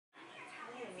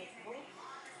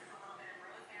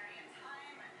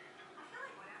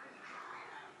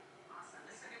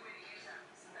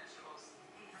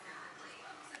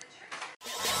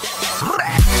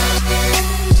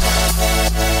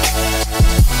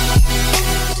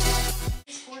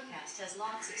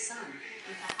spots of sun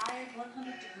with a high of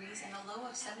 100 degrees and a low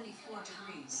of 74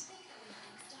 degrees.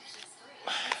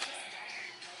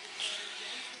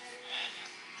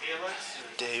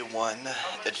 Day one,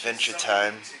 adventure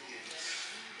time.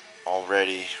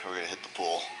 Already, we're gonna hit the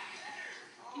pool.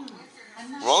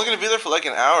 We're only gonna be there for like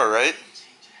an hour, right?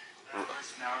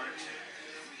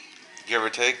 Give or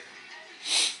take.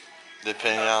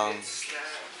 Depending on.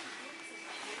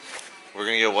 We're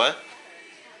gonna get what?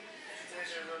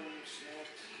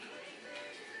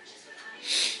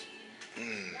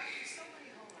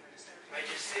 Might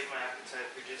just save my appetite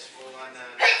for just full on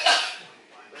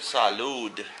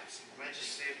Salud. might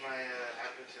just save my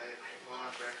appetite for full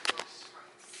on breakfast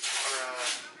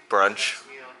or Brunch.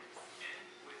 meal.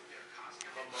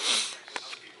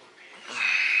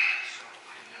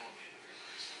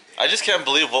 I just can't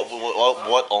believe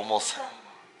what almost.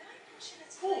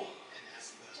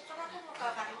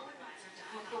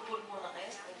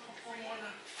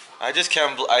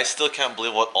 I still can't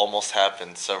believe what almost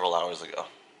happened several hours ago.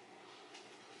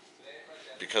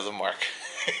 Because of Mark.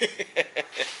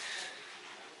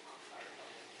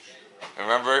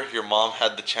 Remember, your mom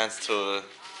had the chance to.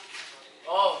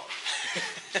 Oh.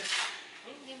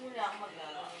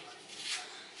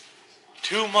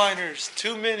 2 minors,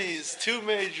 2 minis, 2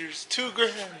 majors, 2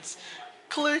 grands.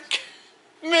 Click.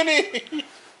 Mini.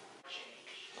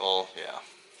 Oh, yeah.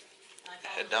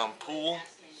 Head down pool.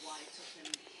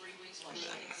 And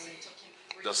then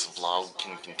this vlog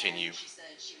can continue.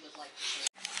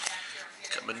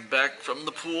 Coming back from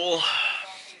the pool.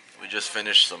 We just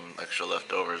finished some extra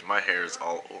leftovers. My hair is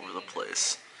all over the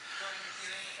place.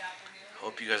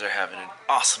 Hope you guys are having an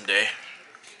awesome day.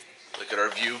 Look at our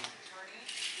view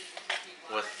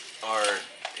with our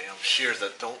damn shears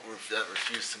that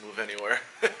refuse to move anywhere.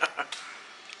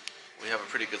 We have a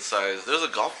pretty good size. There's a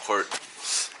golf court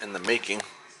in the making,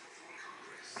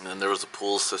 and then there was the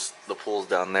pool's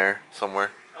down there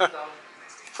somewhere.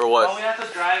 For what? Oh, we have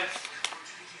to drive.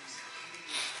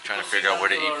 Trying to figure out where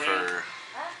to eat for.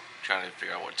 Trying to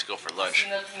figure out what to go for lunch.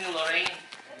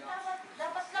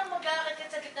 Dapat lang mag-aaral ka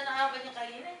sa gitna ng habang niya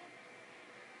kainin.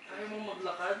 Ayaw mo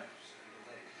maglakad?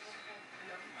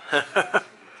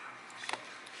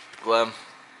 Glenn,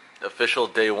 official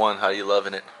day one. How you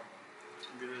loving it?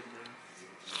 Good, man.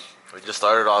 We just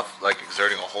started off like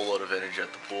exerting a whole load of energy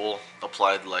at the pool.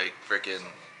 Applied like freaking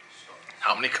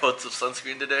how many coats of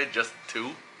sunscreen today? Just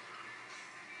 2.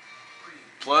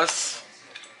 Plus,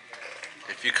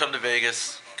 if you come to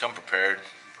Vegas, come prepared.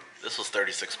 This was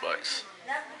 $36.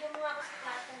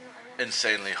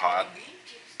 Insanely hot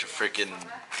to freaking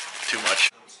too much.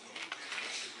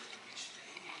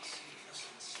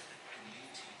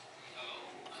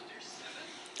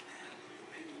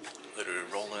 Literally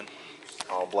rolling,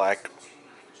 all black,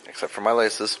 except for my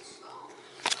laces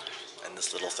and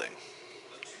this little thing.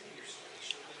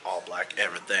 All black,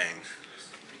 everything.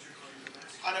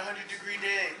 On a 100-degree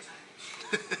day.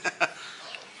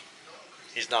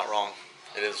 He's not wrong.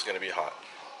 It is gonna be hot.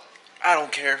 I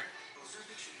don't care.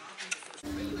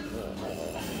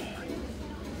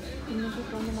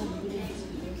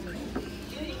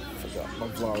 Forgot my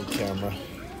vlog camera,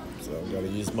 so I gotta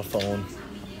use my phone.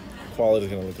 Quality's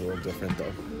gonna look a little different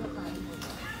though.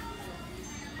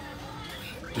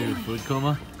 Dude, food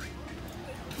coma?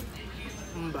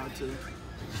 I'm about to.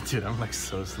 Dude, I'm like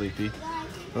so sleepy.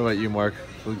 What about you, Mark?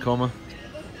 Food coma?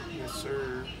 Yes,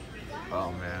 sir.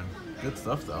 Oh man, good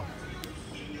stuff though.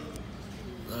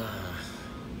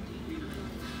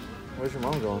 Where's your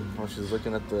mom going? Oh, she's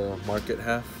looking at the market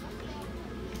half.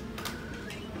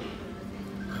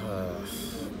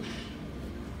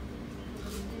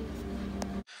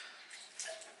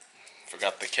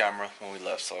 Forgot the camera when we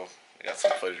left, so I got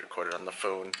some footage recorded on the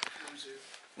phone.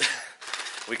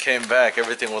 We came back,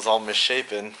 everything was all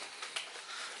misshapen.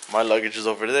 My luggage is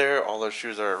over there, all our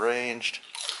shoes are arranged.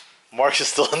 Mark is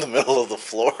still in the middle of the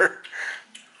floor.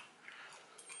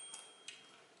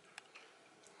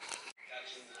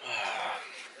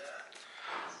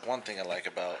 One thing I like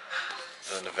about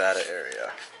the Nevada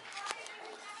area,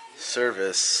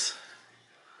 service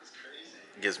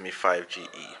gives me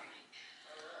 5GE.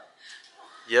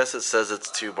 Yes, it says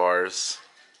it's 2 bars,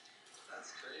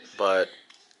 but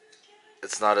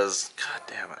it's not as, god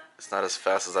damn it, it's not as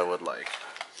fast as I would like.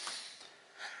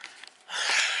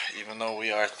 Even though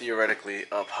we are theoretically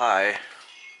up high,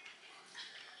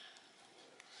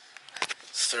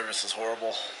 service is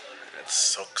horrible. It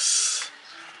sucks.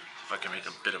 If I can make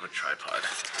a bit of a tripod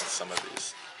on some of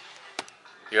these.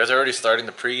 You guys are already starting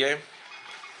the pregame?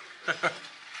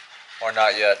 Or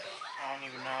not yet? I don't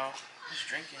even know. Just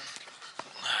drinking.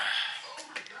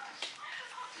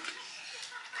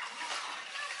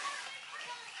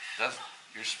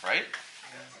 Your Sprite?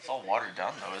 It's all watered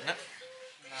down though, isn't it?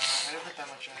 Nah, I didn't put that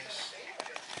much ice.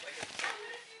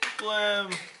 Glam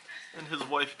and his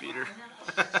wife beater.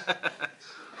 I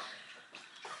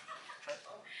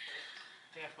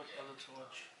think I put a little too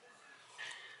much.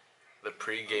 The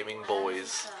pre-gaming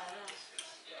boys.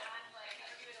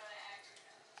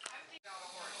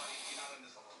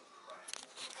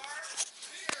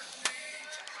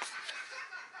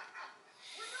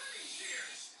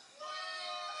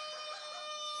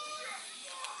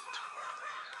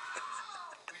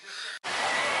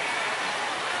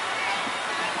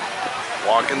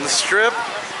 Walking the strip.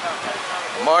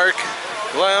 Mark,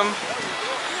 Glam, a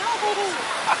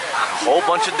whole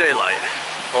bunch of daylight.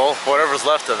 Well, whatever's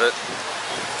left of it.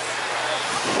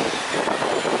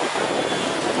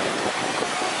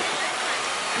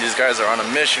 These guys are on a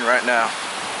mission right now.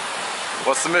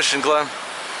 What's the mission, Glenn?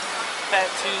 Fat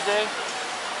Tuesday.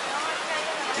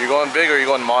 You're going big or you're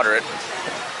going moderate?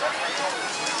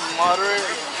 Moderate.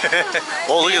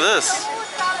 Well, look at this.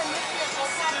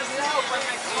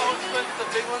 The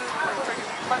big one is freaking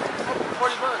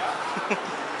 $40.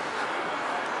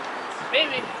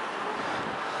 Maybe.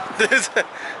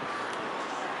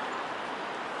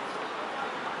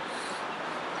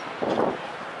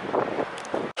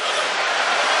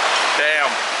 Bam,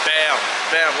 bam,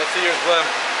 bam. Let's see yours, Glenn.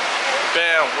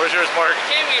 Bam. Where's yours, Mark? I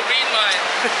can't even read mine.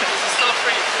 This is so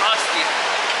freaking frosty.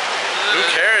 Who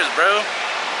cares, bro?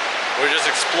 We're just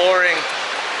exploring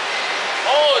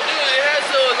Oh, dude, it has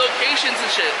locations and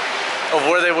shit. of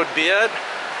where they would be at.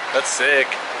 That's sick.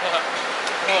 Want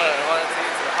to take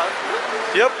it to the house?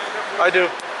 Yep, I do.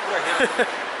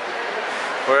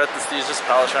 We're at the Caesar's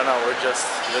Palace right now. We're just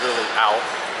literally out.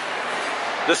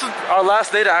 This is our last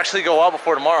day to actually go out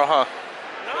before tomorrow, huh?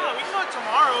 No, we can go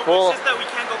tomorrow. Well- It's just that we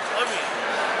can't go clubbing.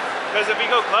 Because if we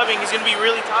go clubbing, he's gonna be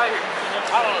really tired.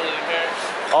 I don't really care.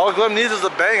 All Glenn needs is a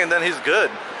bang and then he's good.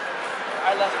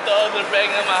 I left the other bag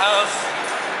in my house.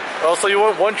 Oh, so you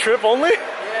want one trip only?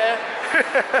 Yeah.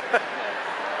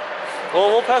 Well,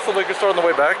 we'll pass the liquor store on the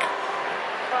way back.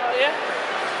 Yeah.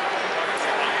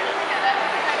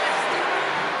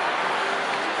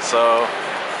 So,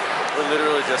 we're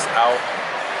literally just out.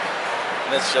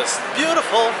 And it's just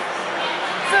beautiful.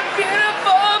 It's a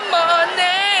beautiful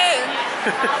morning.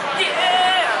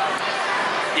 Yeah.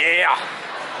 Yeah.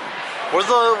 Where's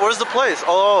the place?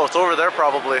 Oh, it's over there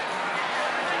probably.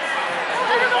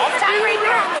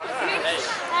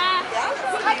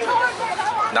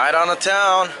 Night on the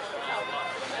town.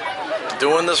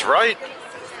 Doing this right.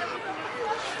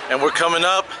 And we're coming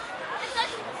up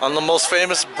on the most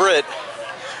famous Brit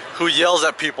who yells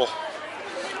at people.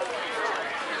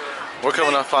 We're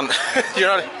coming up on you're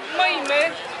not Mate,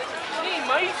 man. Hey,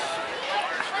 mate.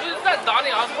 Is that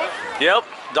Donnie Osborne? Yep,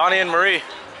 Donnie and Marie.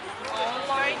 Oh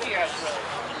my god.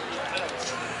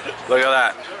 Look at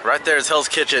that. Right there is Hell's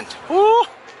Kitchen. Woo!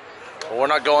 But we're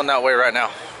not going that way right now.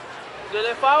 Dude,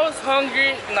 if I was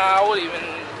hungry, nah, I wouldn't even.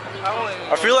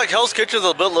 I feel like Hell's Kitchen is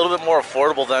a little bit more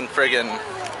affordable than friggin'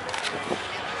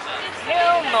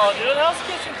 Hell no, dude. Hell's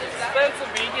Kitchen's expensive,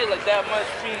 but you get like that much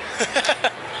meat.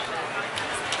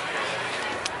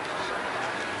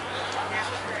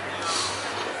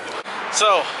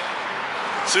 So,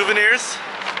 souvenirs.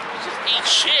 Just eat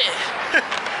shit.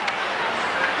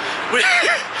 We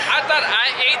I thought I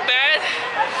ate bad.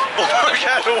 Mark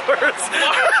had it worse.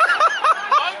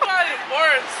 I got it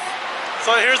worse.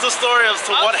 So here's the story as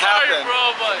to what sorry, happened.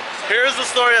 bro, but Here's the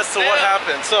story as to what Damn.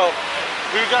 happened. So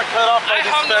we got cut off by I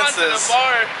these hung on to the fences.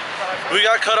 bar. We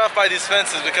got cut off by these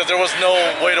fences because there was no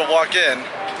way to walk in.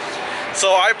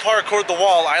 So I parkoured the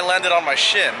wall. I landed on my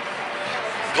shin.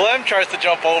 Glenn tries to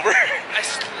jump over. I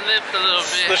slipped a little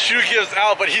The bit. shoe gives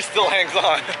out, but he still hangs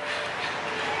on.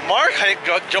 Mark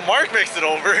makes it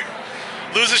over,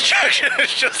 loses traction, and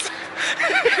just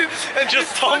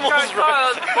tumbles on the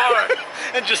bar.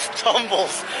 and just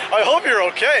tumbles. I hope you're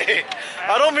okay.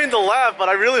 I don't mean to laugh, but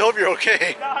I really hope you're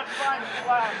okay.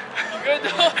 Good,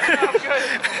 dude. I'm good.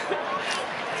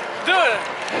 Dude,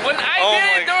 when I Oh did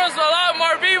my it, there was a lot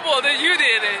more people than you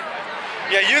did it.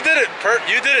 Yeah, you did it.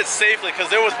 You did it safely because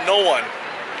there was no one.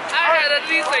 I had at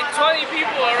least like 20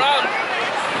 people around.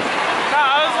 No,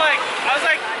 I was like,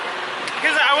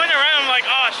 because I went around, I'm like,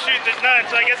 oh shoot, there's none,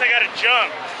 so I guess I gotta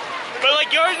jump. But like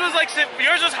yours was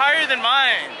higher than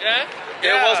mine. Yeah?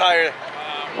 It was higher.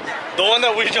 The one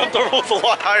that we jumped over was a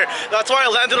lot higher. That's why I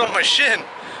landed on my shin.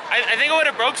 I think I would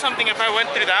have broke something if I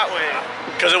went through that way.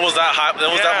 Because it was that high. It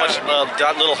was that much,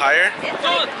 that little higher. Dude,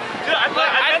 Dude,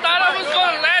 I thought I was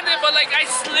going to land it, but like I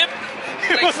slipped.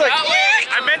 It was like, that way.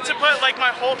 I meant to put like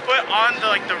my whole foot on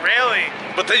the railing.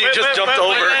 but then you just jumped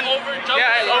over. Then, Over-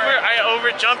 yeah, I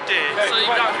never jumped it. So you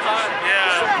got caught.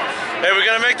 Yeah. Hey, we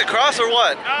gonna make the cross or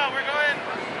what? No, we're going.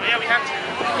 Oh, yeah, we have to.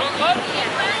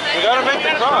 We gotta make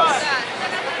the cross.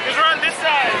 Because we're on this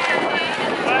side.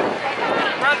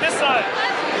 We're on this side.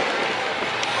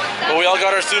 But we all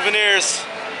got our souvenirs.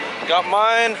 Got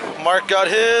mine. Mark got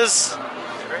his.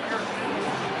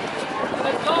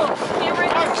 Let's go.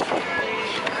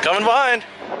 Coming behind.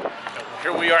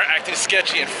 Here we are acting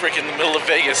sketchy in freaking the middle of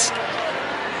Vegas.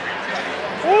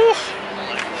 Woo.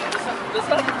 This is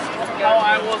how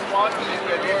I was walking in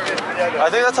New York. I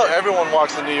think that's how everyone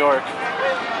walks in New York.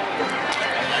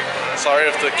 Sorry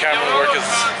if the camera work is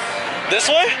this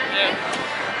way? Yeah.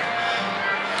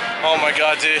 Oh my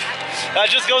god, dude. That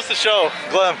just goes to show,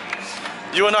 Glenn,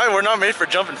 you and I, we're not made for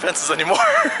jumping fences anymore.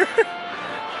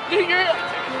 Dude, you're...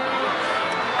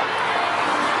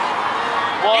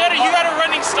 You got a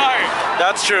running start.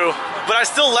 That's true, but I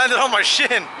still landed on my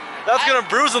shin. That's gonna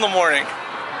bruise in the morning.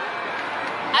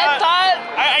 I thought...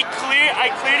 I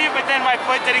cleared it, but then my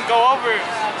foot didn't go over.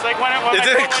 It's like when It my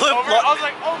didn't foot went clip over, I was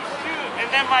like, oh shoot, and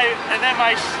then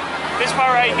my this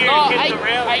part right here No, hit the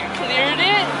rail. I cleared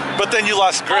it, But then you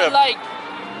lost grip. but like,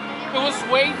 it was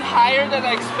way higher than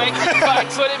I expected, but I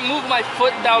couldn't move my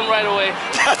foot down right away.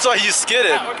 That's why you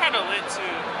skidded. We're kind of lit too.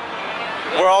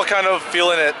 We're all kind of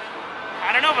feeling it.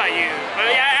 I don't know about you, but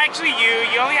yeah, actually you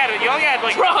only had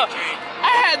like. Bro,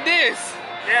 I had this.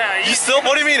 Yeah, You still,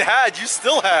 what do you mean had? You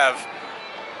still have.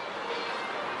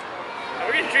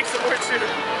 We're gonna drink some more too.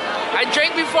 I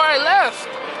drank before I left.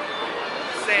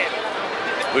 Same.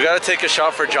 We gotta take a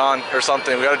shot for John or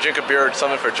something. We gotta drink a beer or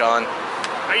something for John.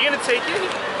 Are you gonna take it?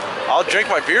 I'll drink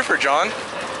my beer for John.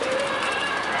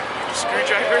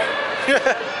 Screwdriver.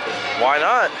 Why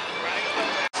not?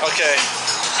 Okay,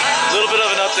 a little bit of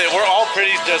an update. We're all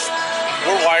pretty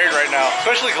we're wired right now,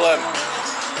 especially Glenn.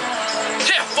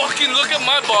 Yeah, fucking look at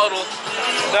my bottle.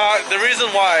 Now, the reason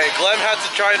why, Glenn had to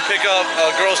try and pick up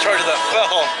a girl's charger that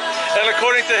fell. And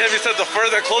according to him, he said the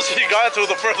closer he got to it,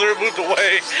 the further it moved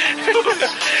away.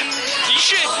 You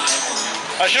should...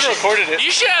 I should have recorded it. You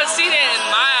should have seen it in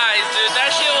my eyes, dude. That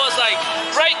shit was like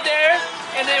right there,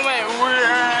 and then went.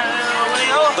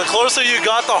 The closer you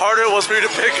got, the harder it was for you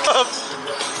to pick up.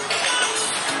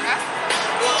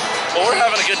 But we're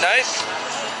having a good night.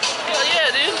 Hell yeah,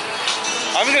 dude.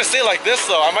 I'm gonna stay like this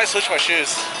though. I might switch my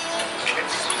shoes.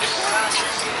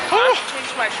 I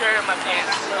changed my shirt and my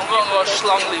pants. I'm gonna go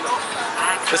schlong leave.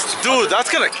 Dude, that's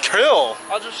gonna kill.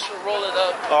 I'll just roll it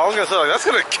up. Oh, I was gonna say, like, that's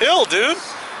gonna kill, dude.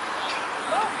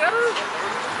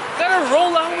 Gotta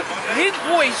roll out with mid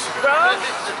voice, bro.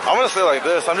 I'm gonna stay like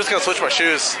this. I'm just gonna switch my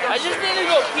shoes. I just need to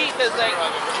go pee, cause like,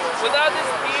 without this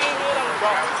peeing, dude, I'm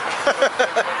drunk.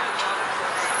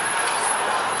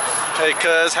 Hey,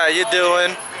 cuz, how you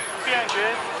doing? Feeling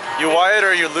good. You Wyatt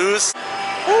or you lose?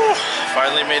 Whew,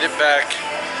 finally made it back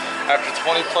after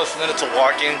 20 plus minutes of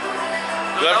walking.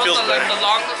 That feels was better. like the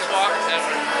longest walk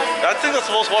ever. I think that's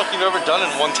the most walking you've ever done in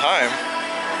one time.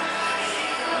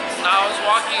 No, I was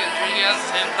walking and drinking at the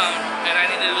same time, and I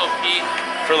needed to go pee.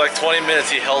 For like 20 minutes,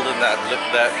 he held in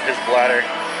his bladder.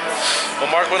 Well,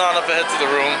 Mark went on up ahead to the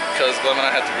room because Glenn and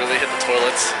I had to really hit the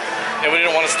toilets, and we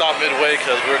didn't want to stop midway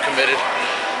because we were committed.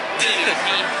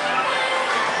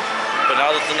 But now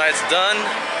that the night's done,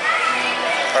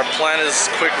 our plan is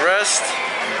quick rest.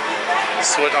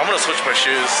 I'm gonna switch my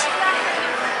shoes.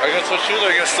 Are you gonna switch shoes or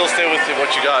are you gonna still stay with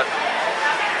what you got?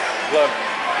 Glenn,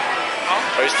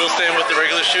 are you still staying with the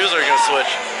regular shoes or are you gonna switch?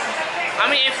 I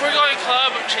mean, if we're going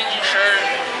club, I'm changing shirt.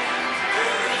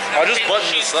 I'll just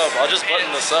button this up. I'll just button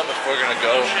this up if we're gonna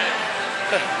go.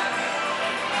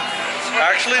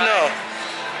 Actually, no.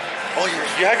 Oh,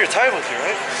 you have your tie with you,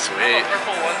 right? Sweet.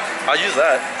 Purple one. I'll use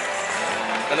that.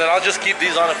 And then I'll just keep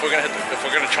these on if we're gonna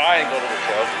try and go to the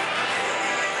club.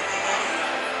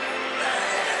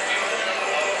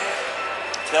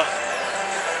 Yeah.